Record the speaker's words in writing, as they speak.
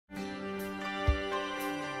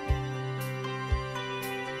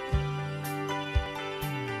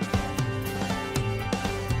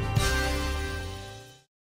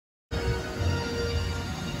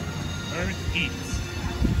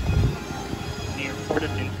port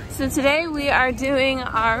of entry. So today we are doing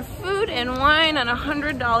our food and wine on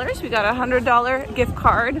 $100. We got a $100 gift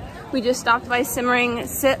card. We just stopped by Simmering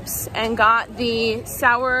Sips and got the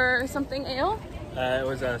sour something ale. It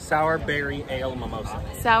was a sour berry ale mimosa.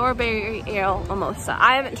 Sour berry ale mimosa.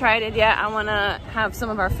 I haven't tried it yet. I want to have some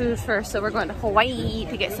of our food first, so we're going to Hawaii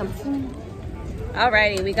to get some food.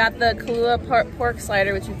 Alrighty, we got the Kahlua pork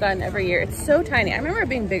slider, which we've gotten every year. It's so tiny. I remember it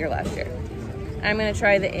being bigger last year. I'm gonna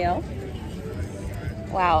try the ale.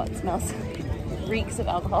 Wow, it smells, reeks of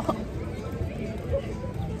alcohol.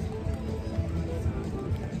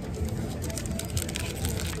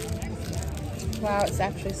 Wow, it's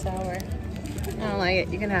actually sour. I don't like it.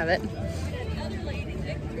 You can have it. I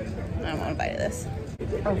don't want a bite of this.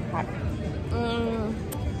 Oh, hot.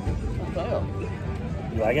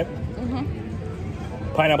 You like it? Mm-hmm.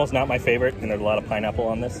 Pineapple's not my favorite, and there's a lot of pineapple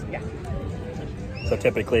on this. Yeah. So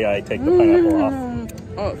typically I take the pineapple off.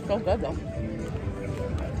 Oh, it's so good though.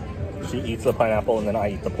 She eats the pineapple and then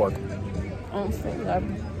I eat the pork. Oh, it's so good.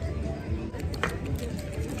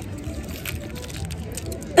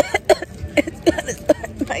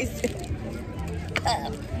 It's nice.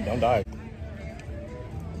 Don't die.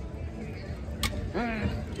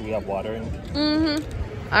 Do we have water in?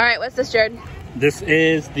 Mm-hmm. All right, what's this, Jared? This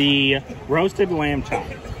is the roasted lamb chop.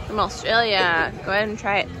 From Australia. Go ahead and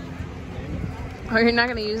try it. Oh, you're not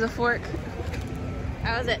gonna use a fork?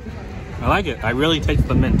 How is it? I like it. I really taste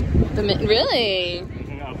the mint. The mint, really?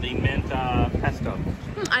 Of the mint pesto.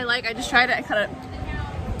 I just tried it. I cut it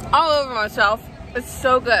all over myself. It's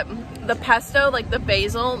so good. The pesto, like the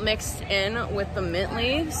basil mixed in with the mint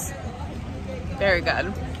leaves. Very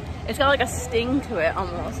good. It's got like a sting to it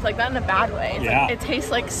almost. Like not in a bad way. It's yeah. Like, it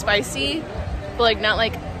tastes like spicy, but like not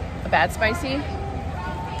like a bad spicy.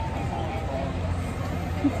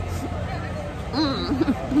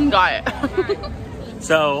 Got it.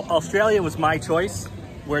 So Australia was my choice.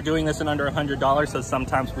 We're doing this in under $100, so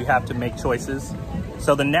sometimes we have to make choices.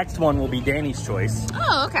 So the next one will be Danny's choice.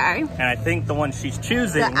 Oh, okay. And I think the one she's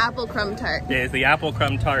choosing The apple crumb tart. is the apple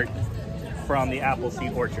crumb tart from the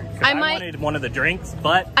Appleseed Orchard. I wanted one of the drinks,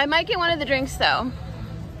 but I might get one of the drinks though.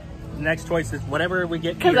 The next choice is whatever we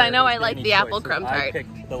get. Because I know I like the apple crumb tart. I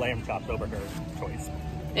picked the lamb chops over her choice.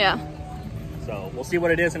 Yeah. So we'll see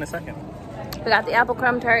what it is in a second. We got the apple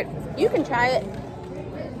crumb tart. You can try it.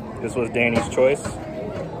 This was Danny's choice.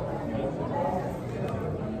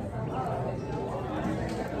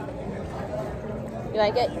 You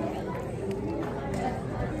like it?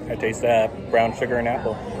 I taste that brown sugar and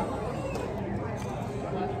apple.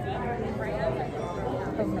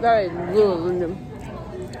 It's very good.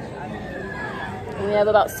 And we have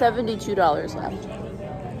about $72 left.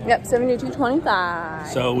 Yep, $72.25.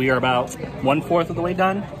 So we are about 1/4 of the way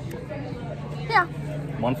done. Yeah.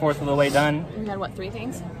 1/4 of the way done. We had what, 3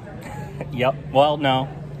 things? Yep. Well, no.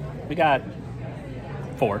 We got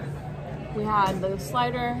 4. We had the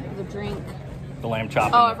slider, the drink. The lamb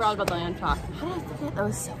chop. Oh, I forgot about the lamb chop. How did I forget? That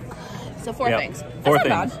was so good. So 4 things. 4 That's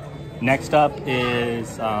not things. bad. Next up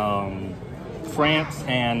is France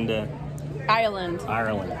and Ireland.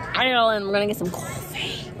 Ireland. Ireland. We're gonna get some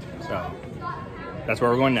coffee. So that's where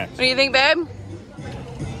we're going next. What do you think, babe?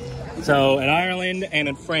 So in Ireland and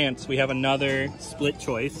in France, we have another split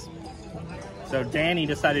choice. So Danny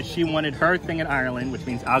decided she wanted her thing in Ireland, which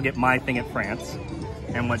means I'll get my thing at France.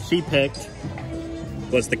 And what she picked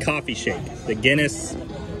was the coffee shake, the Guinness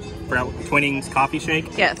Twinings coffee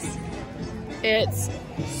shake. Yes. It's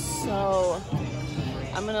so...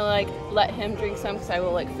 I'm gonna like let him drink some because I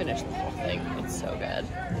will like finish the whole thing. It's so good.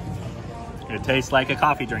 It tastes like a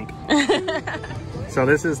coffee drink. So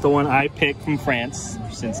this is the one I picked from France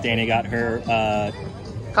since Danny got her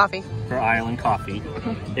coffee. Her Ireland coffee.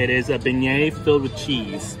 It is a beignet filled with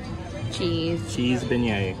cheese. Cheese. Cheese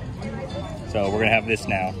beignet. So we're gonna have this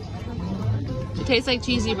now. It tastes like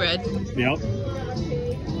cheesy bread. Yep.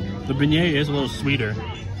 The beignet is a little sweeter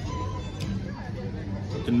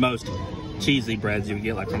than most cheesy breads you would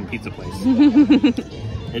get like from a pizza place.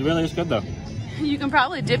 It really is good though. You can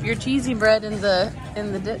probably dip your cheesy bread in the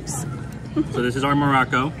dips. So this is our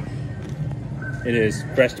Morocco. It is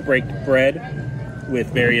fresh baked bread with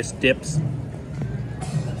various dips.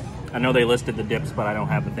 I know they listed the dips, but I don't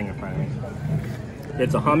have the thing in front of me.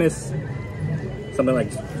 It's a hummus, something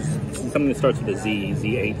that starts with a Z,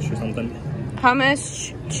 ZH or something.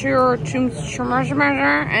 Hummus,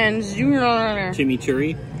 and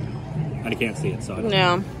chimichurri. I can't see it, so I don't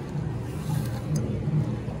know.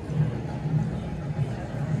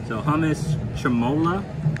 So hummus, chamola.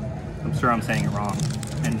 I'm sure I'm saying it wrong.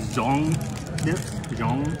 And zhong dips.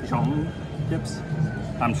 Zhong dips.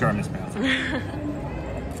 I'm sure I'm mispronouncing it.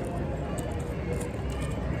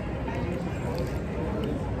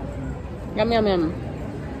 Yum, yum, yum.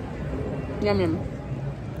 Yum, yum.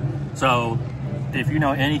 So, if you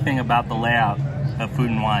know anything about the layout of Food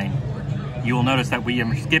and Wine, you will notice that we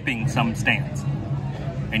are skipping some stands.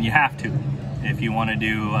 And you have to if you want to do...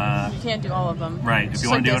 you can't do all of them. Right, if you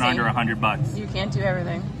want to do it under $100. You can't do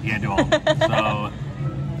everything. You can't do all of them. So,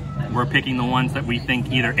 we're picking the ones that we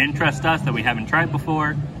think either interest us, that we haven't tried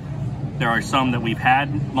before. There are some that we've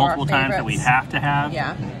had multiple times that we have to have.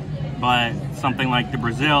 Yeah. But something like the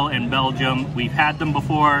Brazil and Belgium, we've had them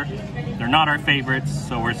before. They're not our favorites,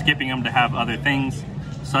 so we're skipping them to have other things,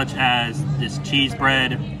 such as this cheese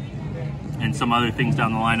bread and some other things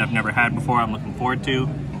down the line I've never had before I'm looking forward to.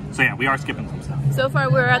 So yeah, we are skipping some stuff. So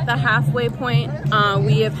far we're at the halfway point.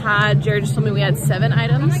 We have had, Jared just told me we had 7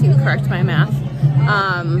 items. You can correct my math.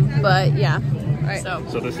 But yeah. All right.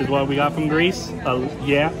 So this is what we got from Greece.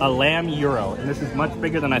 A lamb gyro. And this is much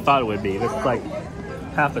bigger than I thought it would be. This is like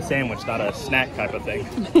half a sandwich, not a snack type of thing.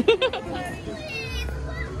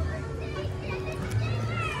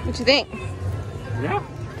 What you think? Yeah.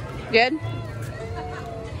 Good?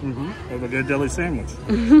 Mm-hmm. It's a good deli sandwich.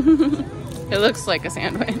 It looks like a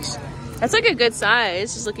sandwich. That's like a good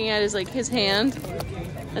size. Just looking at his hand.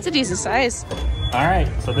 That's a decent size. All right,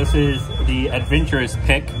 so this is the adventurous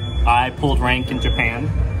pick. I pulled rank in Japan,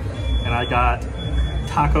 and I got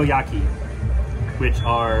takoyaki, which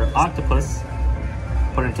are octopus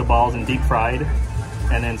put into balls and deep fried,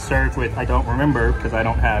 and then served with, I don't remember because I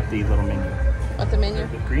don't have the little menu. What's the menu?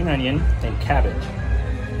 With green onion and cabbage,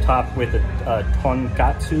 topped with a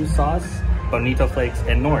tonkatsu sauce, bonito flakes,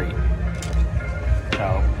 and nori.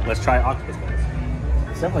 So let's try octopus balls.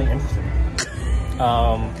 It's definitely interesting.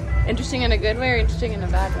 Interesting in a good way or interesting in a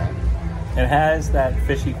bad way? It has that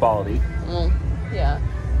fishy quality. Yeah.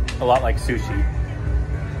 A lot like sushi.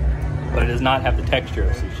 But it does not have the texture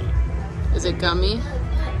of sushi. Is it gummy?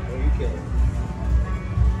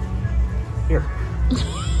 Here.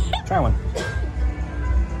 Try one.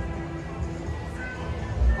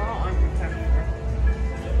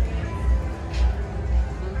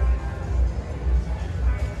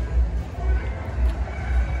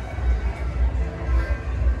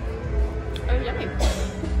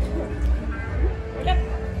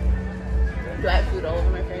 Do I have food all over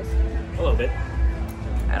my face? A little bit.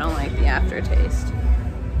 I don't like the aftertaste.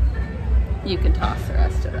 You can toss the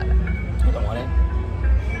rest of that. I don't want it.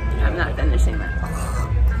 I'm not finishing that.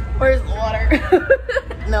 Where's the water?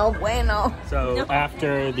 No bueno. So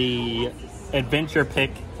after the adventure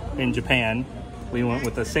pick in Japan, we went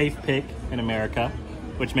with a safe pick in America,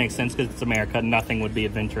 which makes sense because it's America. Nothing would be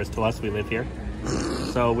adventurous to us. We live here.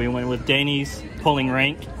 So we went with Danny's pulling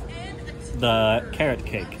rank, the carrot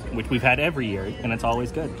cake, which we've had every year, and it's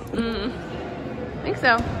always good. I think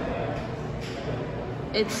so.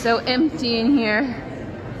 It's so empty in here.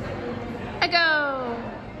 I go.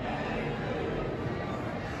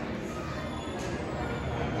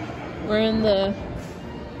 We're in the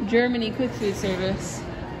Germany quick food service.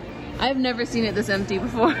 I've never seen it this empty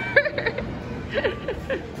before.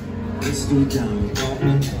 Bist du down,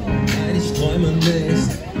 wenn ich träumen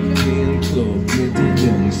lässt, geh im Club mit den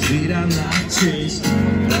Jungs, wieder nachtisch,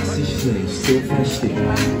 lass dich vielleicht so verstehen,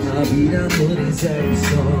 mal wieder nur dieselben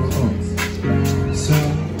Songs.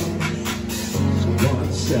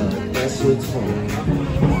 Watch out, es wird toll.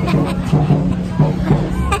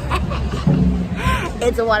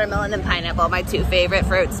 It's a watermelon and pineapple, my 2 favorite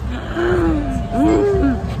fruits.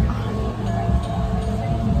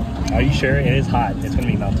 Are you sure? It is hot. It's gonna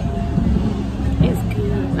be melting. It's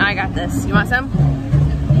good. I got this. You want some?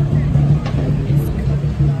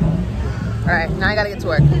 Alright, now I gotta get to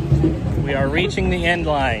work. We are reaching the end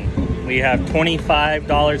line. We have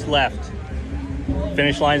 $25 left.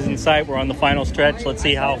 Finish line's in sight. We're on the final stretch. Let's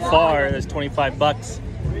see how far this 25 bucks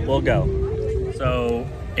will go. So,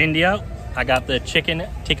 India, I got the chicken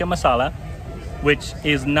tikka masala, which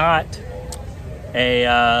is not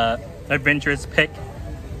a adventurous pick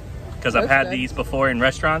because I've had these before in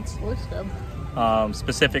restaurants. Looks good.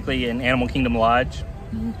 Specifically in Animal Kingdom Lodge.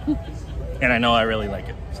 And I know I really like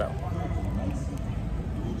it, so.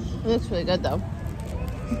 It looks really good though.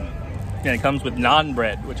 And it comes with naan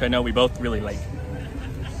bread, which I know we both really like.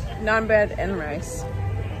 Naan bread and rice.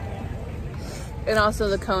 And also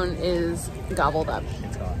the cone is gobbled up.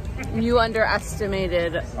 It's hot. You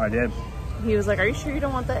underestimated. I did. He was like, are you sure you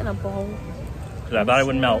don't want that in a bowl? Because I thought it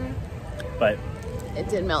would melt, but. It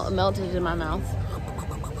did melt. It melted in my mouth.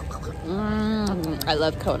 I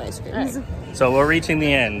love cone ice creams. Right. So we're reaching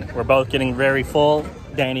the end. We're both getting very full.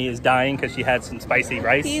 Danny is dying because she had some spicy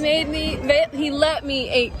rice. He let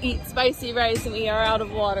me eat spicy rice and we are out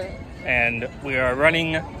of water. And we are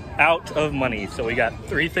running out of money. So we got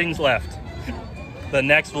 3 things left. The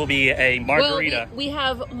next will be a margarita. Well, we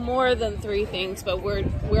have more than 3 things, but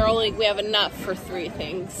we have enough for 3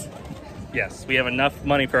 things. Yes, we have enough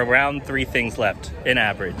money for around 3 things left in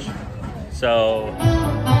average. So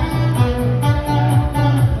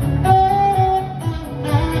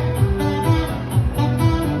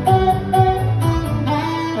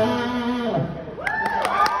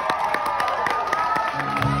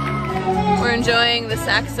we're enjoying the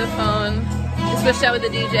saxophone. We switched out with the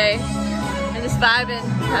DJ and just vibing,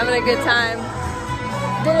 having a good time.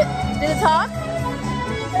 Did it talk?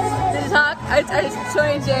 Did it talk? I just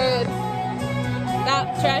showing Jared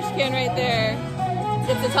that trash can right there.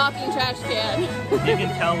 It's a talking trash can. you can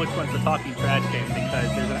tell which one's the talking trash can because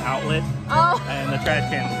there's an outlet and the trash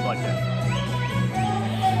can is plugged in.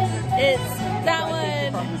 It's that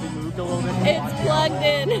one. Probably moved a little bit more. It's plugged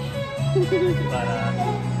in. But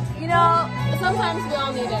you know, sometimes we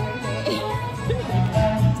all need energy.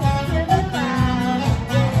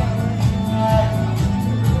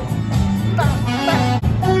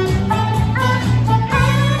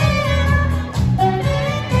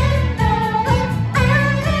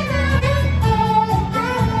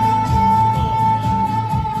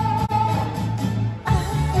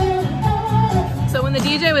 When the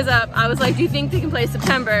DJ was up, I was like, do you think they can play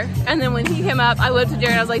September? And then when he came up, I looked at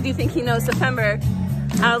Jared, I was like, do you think he knows September?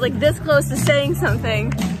 I was like this close to saying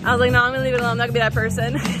something. I was like, no, I'm gonna leave it alone, I'm not gonna be that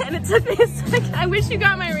person. And it took me a second. I wish you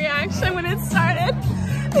got my reaction when it started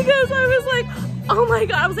because I was like, oh my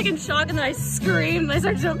God, I was like in shock and then I screamed and I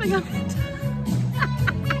started jumping up and down.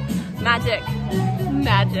 Magic.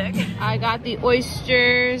 Magic. I got the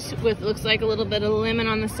oysters with looks like a little bit of lemon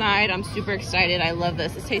on the side. I'm super excited. I love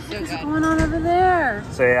this. It tastes so good. What's going on over there?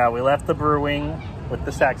 So yeah, we left the brewing with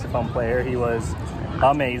the saxophone player. He was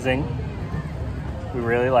amazing. We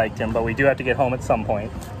really liked him, but we do have to get home at some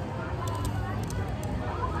point.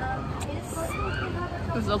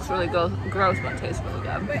 This looks really gross, but it tastes really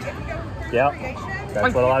good. Yeah,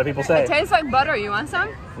 that's what a lot of people say. It tastes like butter. You want some?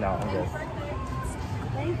 No, I'm good.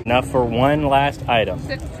 Enough for one last item.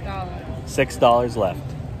 $6. $6 left.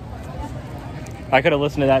 I could have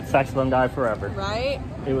listened to that saxophone guy forever. Right?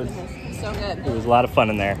 It was so good. It was a lot of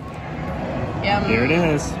fun in there. Yeah. Here it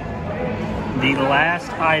is. The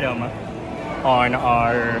last item on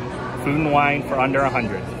our food and wine for under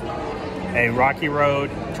 100. A Rocky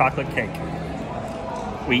Road chocolate cake.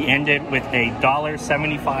 We ended with a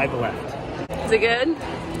 $1.75 left. Is it good?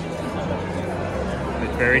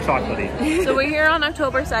 It's very chocolatey. So we're here on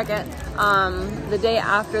October 2nd, the day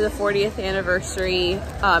after the 40th anniversary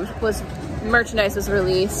merchandise was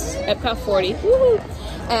released, EPCOT 40. Woo-hoo.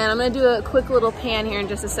 And I'm gonna do a quick little pan here in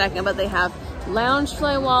just a second, but they have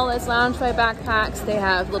Loungefly wallets, Loungefly backpacks, they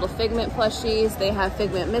have little Figment plushies, they have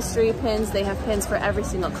Figment mystery pins, they have pins for every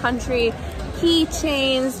single country,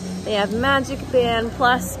 keychains, they have Magic Band,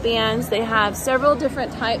 Plus bands, they have several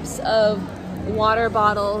different types of water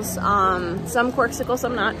bottles, some Corksicle,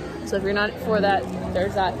 some not. So if you're not for that,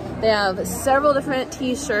 there's that. They have several different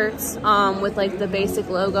t-shirts with like the basic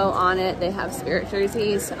logo on it. They have spirit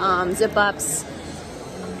jerseys, zip ups.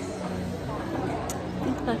 I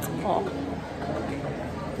think that's all.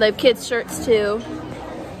 They have kids shirts too.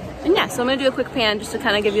 And yeah, so I'm gonna do a quick pan just to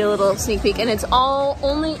kind of give you a little sneak peek. And it's all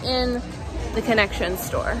only in the Connection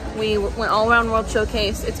store. We went all around World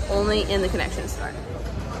Showcase. It's only in the Connection store.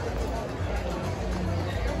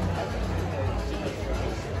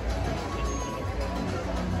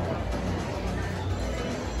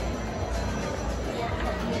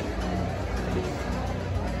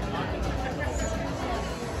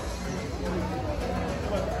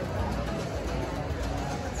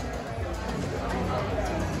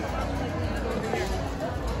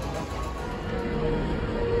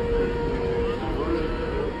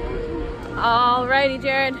 Alrighty,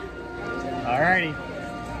 Jared. Alrighty.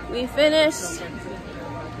 We finished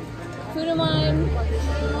food and wine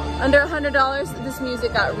under $100. This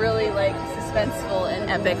music got really like suspenseful and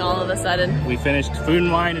epic all of a sudden. We finished food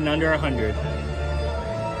and wine in under 100.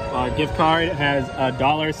 Our gift card has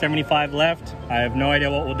 $1.75 left. I have no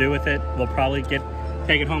idea what we'll do with it. We'll probably take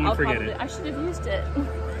it home and forget it. I should have used it.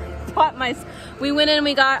 We went in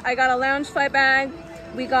and I got a Loungefly bag.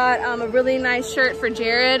 We got a really nice shirt for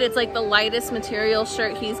Jared. It's like the lightest material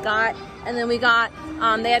shirt he's got. And then we got,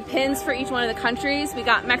 they had pins for each one of the countries. We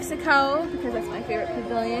got Mexico, because that's my favorite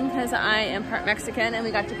pavilion, because I am part Mexican. And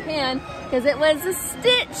we got Japan, because it was a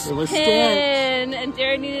Stitch pin. And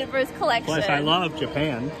Jared needed it for his collection. Plus, I love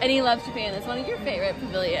Japan. And he loves Japan. It's one of your favorite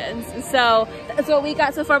pavilions. And so that's what we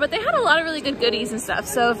got so far. But they had a lot of really good goodies and stuff.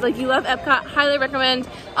 So if like you love EPCOT, highly recommend.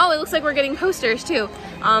 Oh, it looks like we're getting posters too.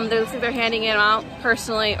 They looks like they're handing it out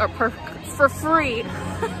personally or for free.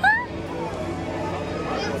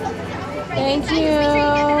 Thank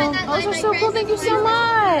you. Those are so cool. Thank you so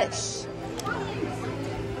much.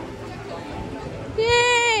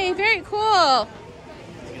 Yay, very cool.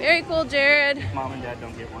 Very cool, Jared. Mom and Dad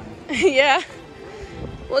don't get one. Yeah.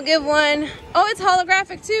 We'll give one. Oh, it's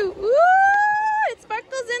holographic too. Woo! It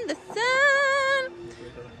sparkles in the sun.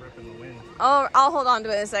 Oh, I'll hold on to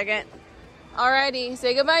it in a second. Alrighty,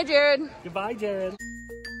 say goodbye, Jared. Goodbye, Jared.